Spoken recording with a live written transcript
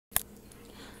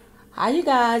Hi, you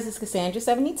guys. It's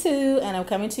Cassandra72, and I'm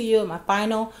coming to you with my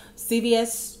final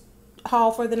CVS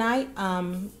haul for the night,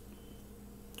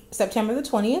 September the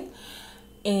 20th.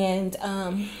 And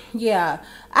yeah,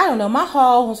 I don't know. My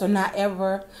hauls are not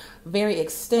ever very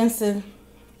extensive,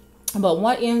 but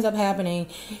what ends up happening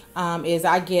is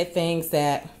I get things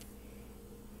that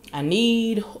I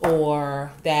need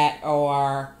or that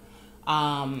are,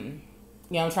 I'm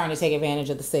trying to take advantage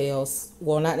of the sales.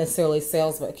 Well, not necessarily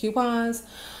sales, but coupons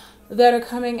that are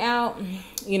coming out,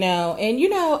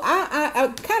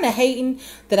 I kind of hating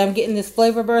that I'm getting this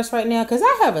flavor burst right now because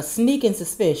I have a sneaking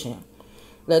suspicion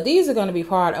that these are going to be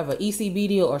part of an ECB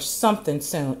deal or something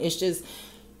soon. It's just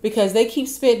because they keep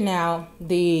spitting out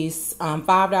these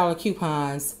 $5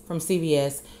 coupons from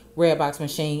CVS Redbox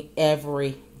machine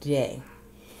every day.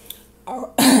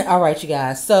 All right, you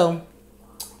guys. So,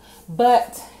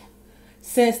 but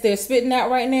since they're spitting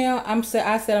out right now, I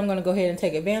said I'm going to go ahead and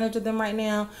take advantage of them right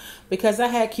now because I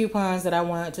had coupons that I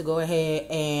wanted to go ahead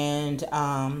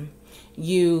and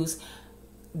use,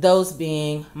 those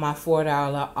being my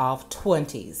 $4 off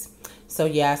 20s. So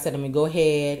yeah, I said I'm going to go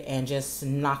ahead and just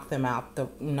knock them out the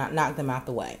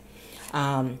way.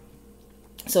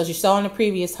 So as you saw in the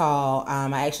previous haul,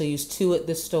 I actually used 2 at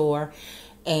the store.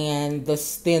 And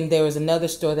then there was another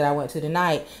store that I went to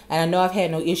tonight, and I know I've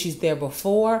had no issues there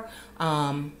before.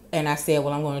 And I said,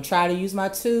 well, I'm going to try to use my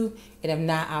 2, and if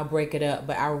not, I'll break it up.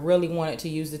 But I really wanted to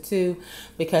use the 2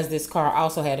 because this car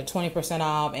also had a 20%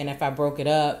 off, and if I broke it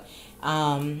up,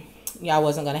 I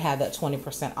wasn't going to have that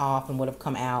 20% off and would have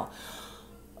come out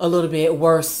a little bit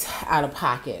worse out of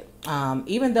pocket.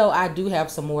 Even though I do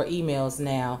have some more emails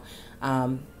now,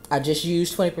 I just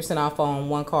used 20% off on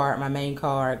one card, my main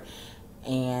card,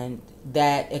 and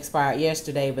that expired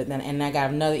yesterday, and I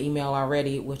got another email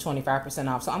already with 25%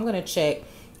 off. So I'm going to check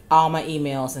all my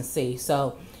emails and see.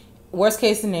 So worst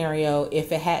case scenario,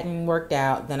 if it hadn't worked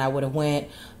out, then I would have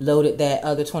loaded that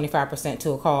other 25% to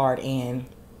a card and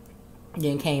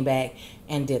then came back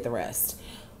and did the rest.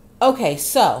 Okay,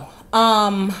 so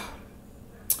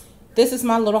this is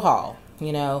my little haul.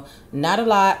 Not a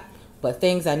lot, but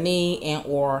things I need and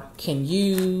or can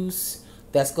use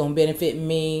that's going to benefit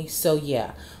me. So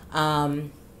yeah, I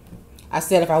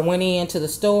said if I went into the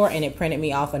store and it printed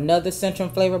me off another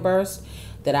Centrum flavor burst,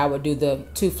 that I would do the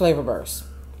 2 flavor bursts.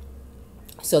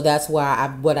 So that's what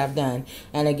I've done.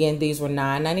 And again, these were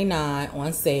 $9.99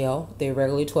 on sale. They're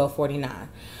regularly $12.49.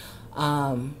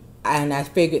 And I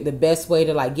figured the best way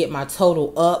to get my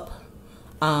total up,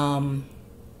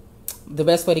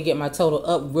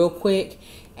 real quick,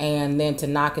 and then to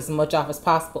knock as much off as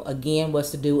possible, again,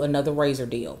 was to do another razor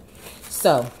deal.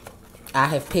 So I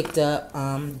have picked up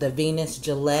the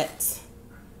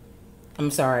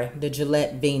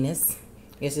Gillette Venus.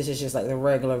 I guess this is just like the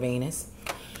regular Venus.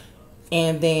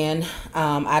 And then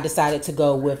I decided to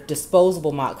go with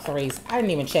disposable Mach 3s. I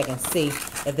didn't even check and see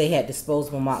if they had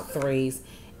disposable Mach 3s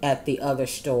at the other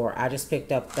store. I just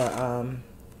picked up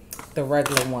the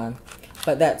regular one,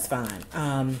 but that's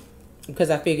fine.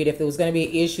 Because I figured if there was going to be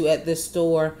an issue at this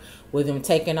store with them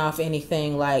taking off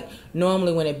anything, like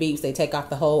normally when it beeps, they take off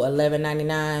the whole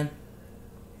 $11.99.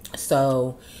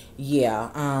 So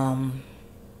yeah,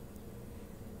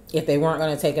 if they weren't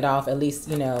going to take it off, at least,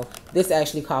 this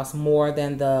actually costs more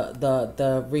than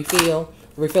the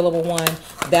refillable one.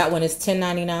 That one is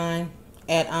 $10.99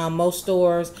 at most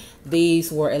stores.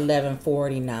 These were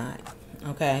 $11.49.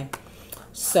 Okay,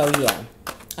 so yeah.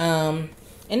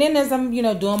 And then as I'm,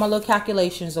 doing my little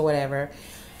calculations or whatever,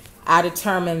 I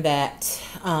determined that,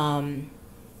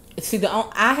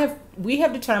 we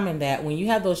have determined that when you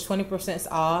have those 20%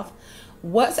 off,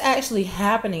 what's actually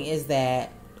happening is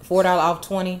that $4 off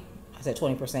 20, I said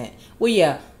 20%. Well,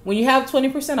 yeah, when you have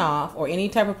 20% off or any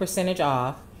type of percentage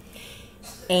off,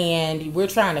 and we're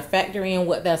trying to factor in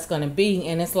what that's going to be,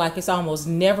 and it's almost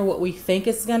never what we think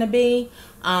it's going to be.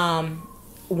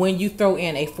 When you throw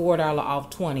in a $4 off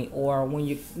 20, or when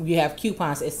you have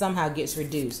coupons, it somehow gets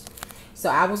reduced. So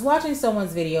I was watching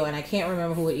someone's video, and I can't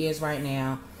remember who it is right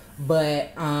now,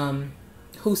 but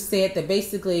who said that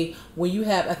basically when you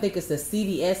have, I think it's the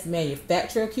CVS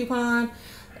manufacturer coupon,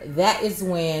 that is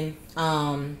when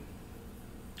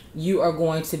you are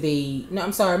going to be, no,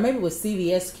 I'm sorry, maybe it was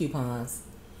CVS coupons,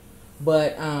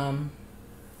 but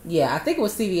yeah, I think it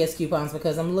was CVS coupons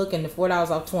because I'm looking, the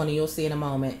 $4 off 20, you'll see in a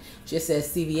moment, just says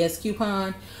CVS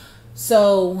coupon.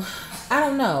 So I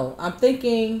don't know. I'm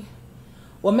thinking,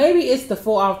 well, maybe it's the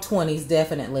 4 off 20s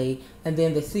definitely, and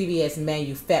then the CVS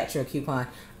manufacturer coupon.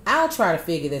 I'll try to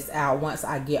figure this out once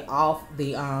I get off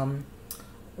the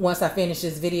once I finish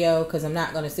this video, because I'm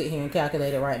not going to sit here and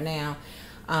calculate it right now.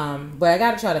 But I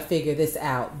got to try to figure this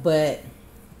out. But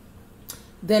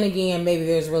then again, maybe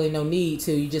there's really no need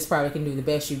to. You just probably can do the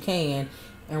best you can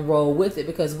and roll with it,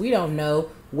 because we don't know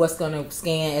what's going to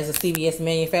scan as a CVS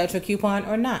manufacturer coupon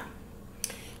or not.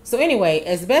 So anyway,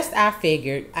 as best I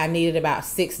figured, I needed about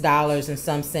 $6 and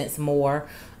some cents more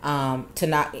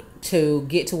to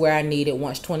get to where I needed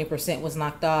once 20% was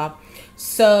knocked off.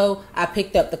 So I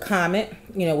picked up the Comet,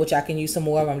 which I can use some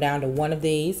more of. I'm down to one of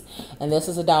these, and this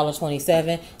is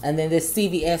 $1.27. And then this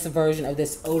CVS version of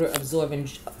this odor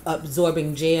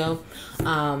absorbing gel.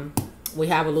 We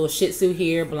have a little Shih Tzu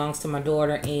here, belongs to my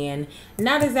daughter, and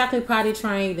not exactly potty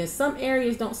trained. And some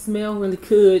areas don't smell really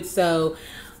good, so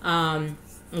I'm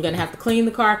gonna have to clean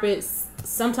the carpets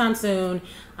sometime soon.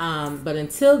 But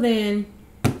until then,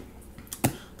 I'm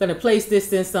gonna place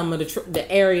this in some of the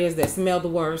areas that smell the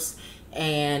worst,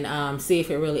 and see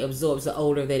if it really absorbs the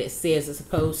odor that it says it's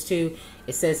supposed to.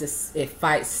 It says it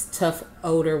fights tough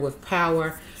odor with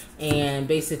power, and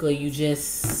basically you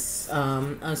just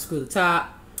unscrew the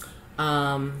top,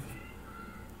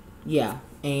 yeah,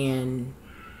 and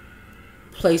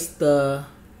place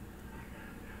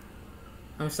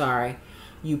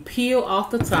you peel off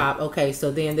the top. Okay,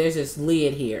 so then there's this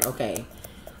lid here. Okay,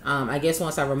 I guess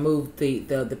once I remove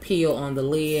the peel on the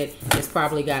lid, it's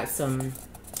probably got some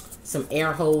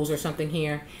air holes or something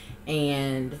here,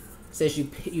 and it says you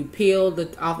peel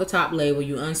off the top label,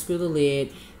 you unscrew the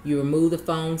lid, you remove the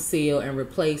foam seal and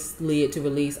replace lid to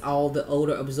release all the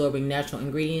odor absorbing natural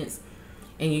ingredients,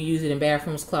 and you use it in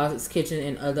bathrooms, closets, kitchen,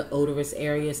 and other odorous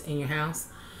areas in your house.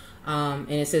 And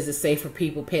it says it's safe for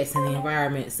people, pets, and the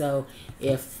environment. So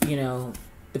if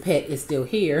the pet is still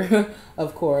here,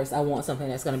 of course I want something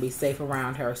that's going to be safe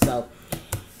around her. So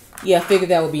yeah, I figured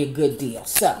that would be a good deal.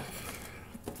 So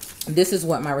this is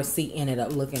what my receipt ended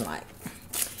up looking like,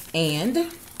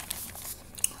 and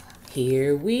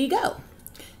here we go.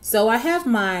 So I have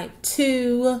my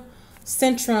 2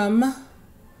 Centrum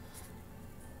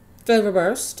Flavor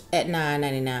Burst at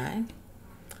 $9.99,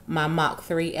 my Mach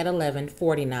 3 at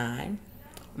 $11.49,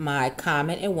 my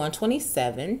Comet at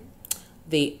 $1.27,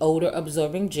 the odor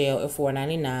absorbing gel at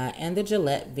 $4.99, and the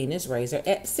Gillette Venus razor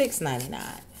at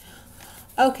 $6.99.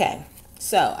 Okay,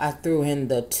 so I threw in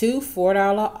the 2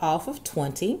 $4 off of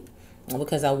 20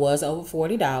 because I was over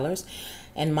 $40.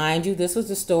 And mind you, this was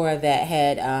the store that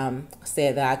had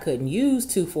said that I couldn't use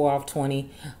 2 4 off 20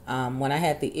 when I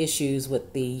had the issues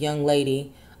with the young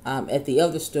lady at the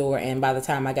other store. And by the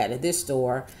time I got to this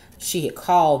store, she had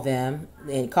called them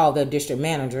and called their district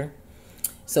manager.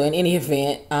 So in any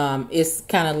event, it's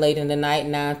kind of late in the night,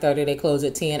 9:30. They close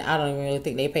at 10. I don't even really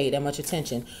think they paid that much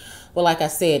attention. Well, like I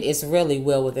said, it's really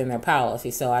well within their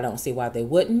policy, so I don't see why they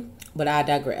wouldn't. But I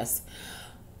digress.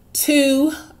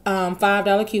 2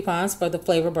 $5 coupons for the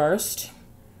Flavor Burst,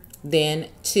 then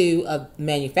 2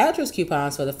 manufacturer's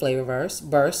coupons for the Flavor Burst,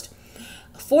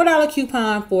 $4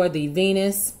 coupon for the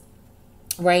Venus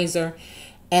razor,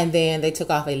 and then they took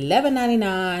off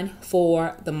 $11.99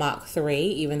 for the Mach 3,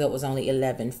 even though it was only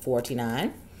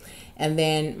 $11.49. And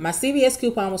then my CVS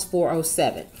coupon was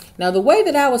 $4.07. Now, the way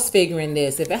that I was figuring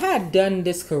this, if I had done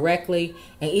this correctly,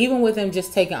 and even with them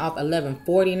just taking off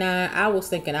 $11.49, I was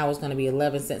thinking I was going to be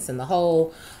 11 cents in the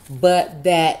hole. But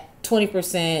that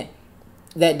 20%,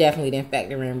 that definitely didn't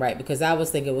factor in right, because I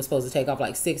was thinking it was supposed to take off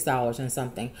like $6 and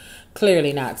something.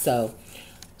 Clearly not so.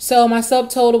 So my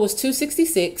subtotal was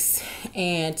 $2.66,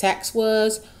 and tax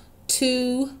was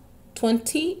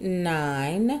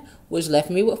 $2.29, which left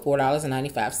me with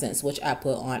 $4.95, which I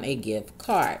put on a gift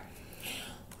card.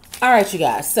 All right, you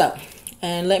guys. So,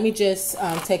 and let me just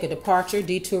take a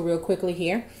detour real quickly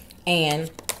here.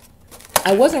 And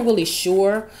I wasn't really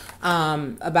sure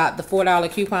about the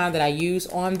 $4 coupon that I used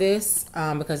on this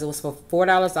because it was for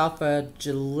 $4 off a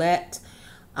Gillette,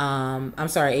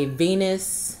 a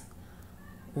Venus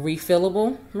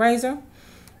refillable razor.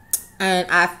 And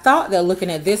I thought that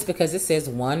looking at this, because it says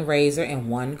 1 razor and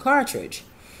 1 cartridge,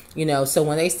 so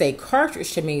when they say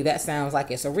cartridge to me, that sounds like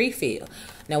it's a refill.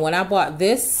 Now, when I bought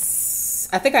this,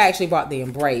 I think I actually bought the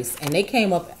Embrace, and they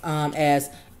came up as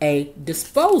a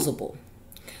disposable.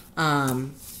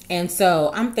 And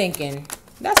so I'm thinking,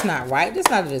 that's not right. That's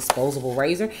not a disposable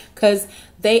razor, because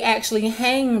they actually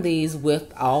hang these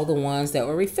with all the ones that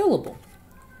were refillable.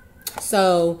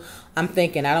 So I'm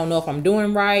thinking, I don't know if I'm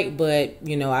doing right, but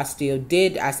I still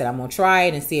did. I said I'm gonna try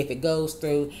it and see if it goes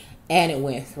through, and it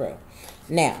went through.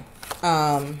 Now,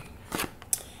 and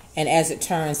as it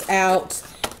turns out,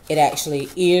 it actually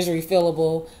is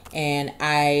refillable, and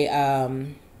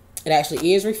it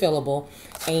actually is refillable.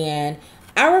 And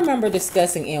I remember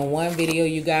discussing in one video,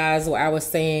 you guys, where I was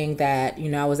saying that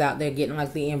I was out there getting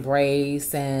like the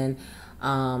Embrace and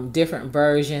different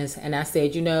versions, and I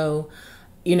said,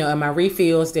 you know, and my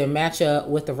refills didn't match up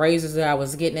with the razors that I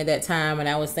was getting at that time. And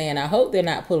I was saying, I hope they're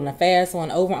not pulling a fast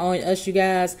one over on us, you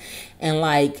guys. And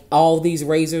like all these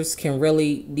razors can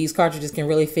really, these cartridges can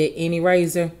really fit any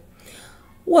razor.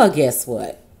 Well, guess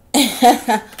what?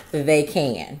 They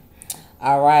can.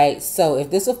 All right. So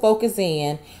if this will focus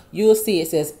in, you will see it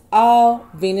says all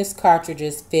Venus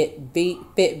cartridges fit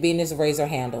Venus razor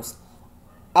handles.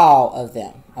 All of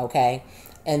them. Okay.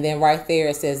 And then right there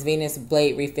it says Venus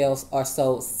blade refills are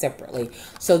sold separately.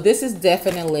 So this is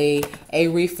definitely a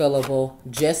refillable,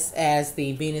 just as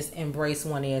the Venus Embrace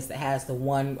one is, that has the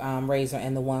one razor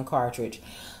and the one cartridge.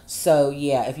 So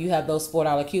yeah, if you have those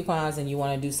 $4 coupons and you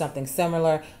want to do something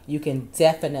similar, you can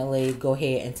definitely go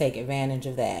ahead and take advantage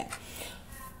of that.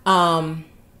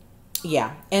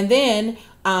 Yeah, and then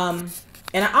and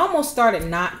I almost started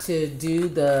not to do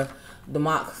the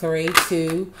Mach 3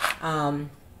 too.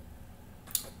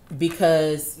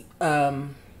 Because I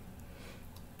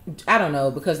don't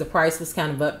know, because the price was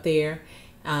kind of up there.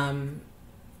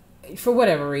 For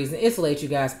whatever reason, it's late, you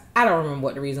guys. I don't remember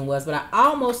what the reason was, but I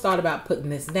almost thought about putting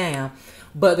this down.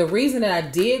 But the reason that I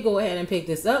did go ahead and pick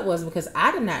this up was because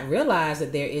I did not realize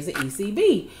that there is an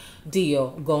ECB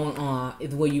deal going on.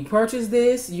 When you purchase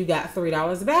this, you got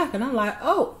 $3 back, and I'm like,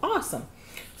 oh, awesome.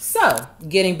 So,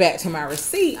 getting back to my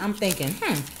receipt, I'm thinking,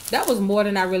 that was more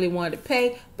than I really wanted to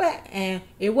pay, but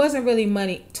it wasn't really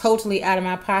money totally out of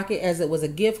my pocket, as it was a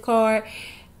gift card,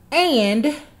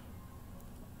 and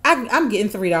I'm getting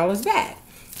 $3 back.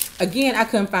 Again, I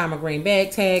couldn't find my green bag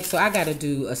tag, so I got to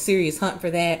do a serious hunt for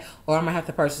that, or I'm going to have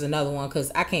to purchase another one,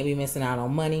 because I can't be missing out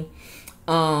on money.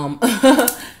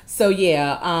 So,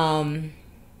 yeah.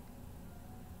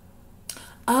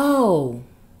 Oh,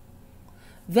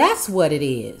 that's what it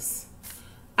is.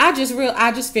 I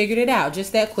just figured it out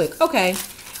just that quick. Okay.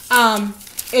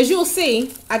 As you'll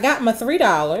see, I got my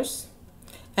 $3,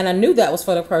 and I knew that was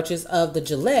for the purchase of the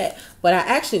Gillette, but I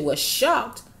actually was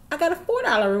shocked. I got a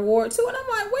 $4 reward too, and I'm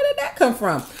like, where did that come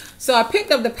from? So I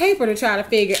picked up the paper to try to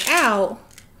figure out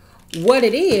what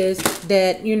it is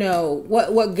that, you know,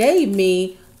 what gave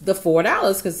me the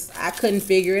 $4, because I couldn't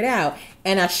figure it out.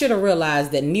 And I should have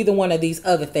realized that neither one of these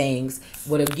other things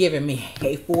would have given me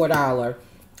a $4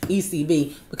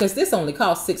 ECB, because this only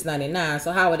cost $6.99.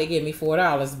 So how would they give me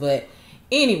 $4? But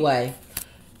anyway,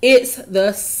 it's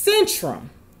the Centrum.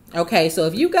 Okay, so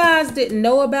if you guys didn't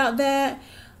know about that,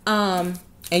 and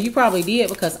you probably did,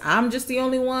 because I'm just the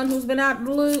only one who's been out of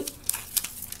the loop.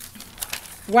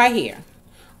 Right here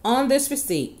on this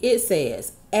receipt, it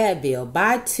says Advil,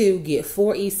 buy 2 get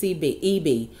 4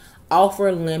 EB.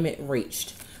 Offer limit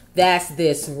reached. That's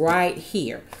this right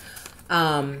here.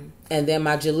 And then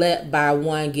my Gillette, buy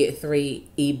 1 get 3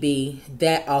 EB.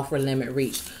 That offer limit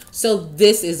reached. So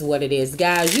this is what it is,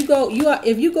 guys.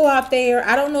 If you go out there,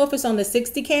 I don't know if it's on the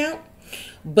 60 count,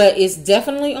 but it's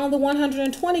definitely on the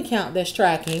 120 count that's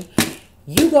tracking.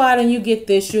 You go out and you get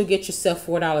this, you'll get yourself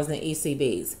 $4 in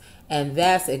ECBs. And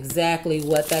that's exactly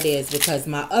what that is, because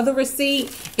my other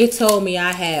receipt, it told me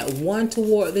I had 1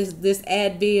 toward this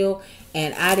Advil,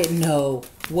 and I didn't know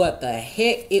what the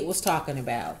heck it was talking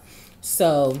about.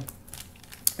 So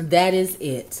that is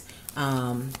it.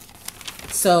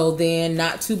 So then,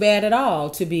 not too bad at all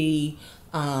to be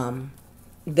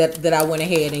that I went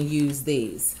ahead and used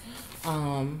these.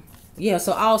 Yeah,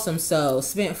 so awesome. So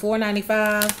spent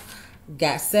 $4.95,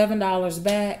 got $7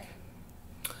 back.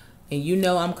 And you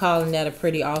know I'm calling that a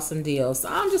pretty awesome deal. So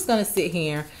I'm just going to sit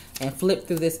here and flip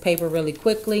through this paper really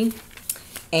quickly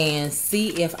and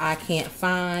see if I can't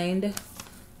find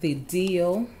the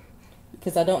deal,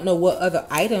 because I don't know what other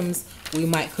items we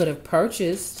could have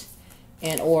purchased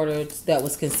in order that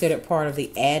was considered part of the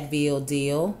Advil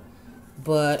deal.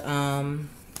 But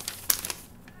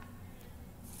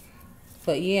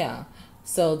yeah,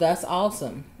 so that's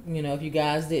awesome. You know, if you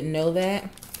guys didn't know that,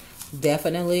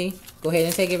 definitely go ahead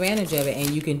and take advantage of it. And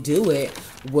you can do it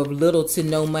with little to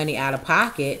no money out of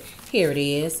pocket. Here it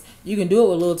is. You can do it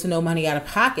with little to no money out of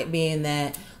pocket, being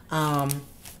that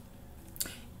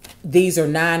these are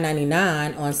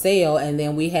 $9.99 on sale, and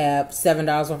then we have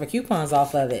 $7 worth of coupons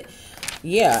off of it.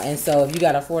 Yeah, and so if you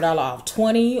got a $4 off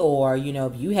 20, or you know,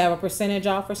 if you have a percentage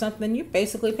off or something, you're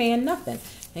basically paying nothing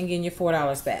and getting your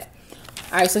 $4 back.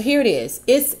 All right, so here it is.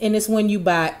 It's when you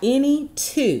buy any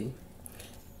 2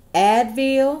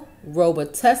 Advil,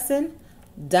 Robitussin,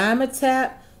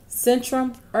 Dimetapp,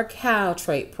 Centrum, or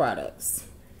Caltrate products.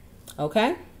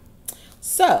 Okay?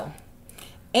 So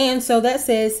that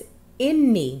says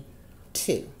any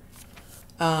 2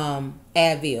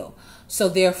 Advil. So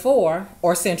therefore,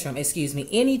 or Centrum, excuse me,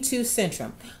 any 2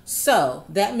 Centrum. So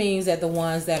that means that the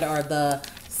ones that are the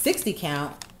 60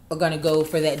 count are going to go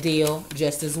for that deal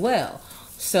just as well.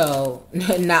 So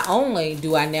not only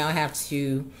do I now have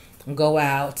to go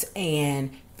out and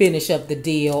finish up the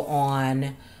deal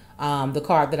on the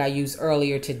card that I used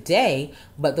earlier today,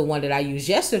 but the one that I used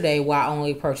yesterday, where I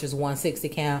only purchased 160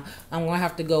 count, I'm going to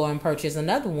have to go and purchase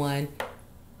another one.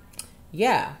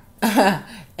 Yeah.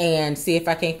 And see if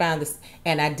I can't find this.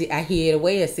 And I hid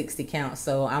away a 60 count,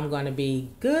 so I'm going to be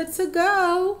good to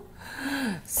go.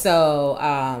 So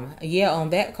yeah, on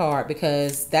that card,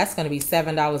 because that's going to be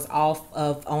 $7 off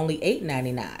of only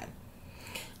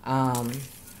 $8.99.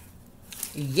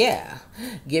 Yeah,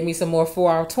 give me some more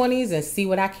 4-hour 20s and see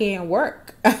what I can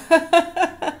work.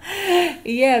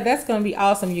 Yeah, that's going to be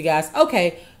awesome, you guys.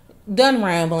 Okay, done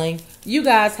rambling. You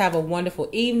guys have a wonderful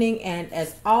evening, and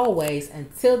as always,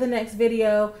 until the next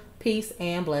video, peace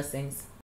and blessings.